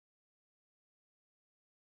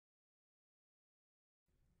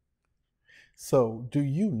So, do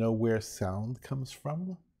you know where sound comes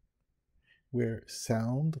from? Where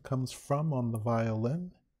sound comes from on the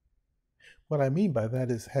violin? What I mean by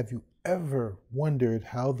that is, have you ever wondered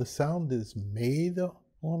how the sound is made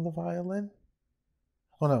on the violin?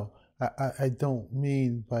 Oh no, I don't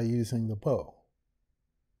mean by using the bow.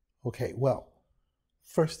 Okay, well,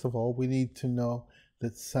 first of all, we need to know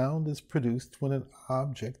that sound is produced when an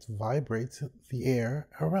object vibrates the air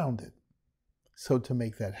around it. So to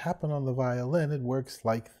make that happen on the violin, it works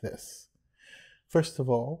like this. First of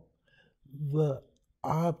all, the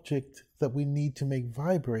object that we need to make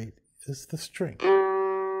vibrate is the string.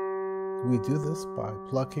 We do this by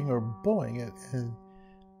plucking or bowing it, and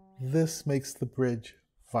this makes the bridge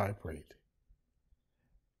vibrate.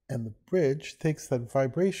 And the bridge takes that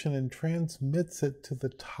vibration and transmits it to the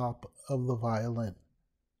top of the violin.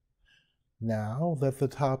 Now that the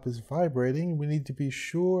top is vibrating, we need to be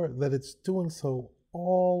sure that it's doing so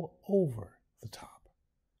all over the top.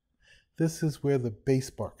 This is where the bass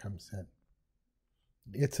bar comes in.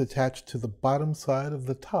 It's attached to the bottom side of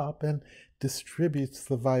the top and distributes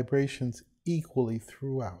the vibrations equally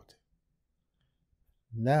throughout.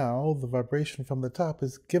 Now the vibration from the top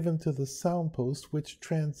is given to the sound post, which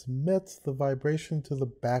transmits the vibration to the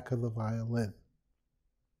back of the violin.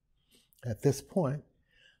 At this point,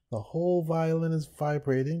 the whole violin is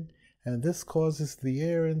vibrating, and this causes the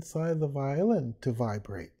air inside the violin to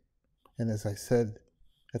vibrate. And as I said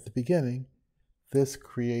at the beginning, this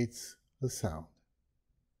creates a sound.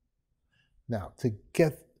 Now, to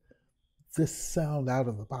get this sound out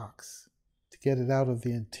of the box, to get it out of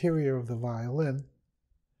the interior of the violin,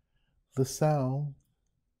 the sound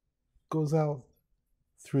goes out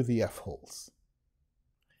through the F holes.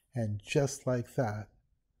 And just like that,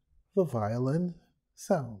 the violin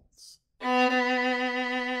sounds.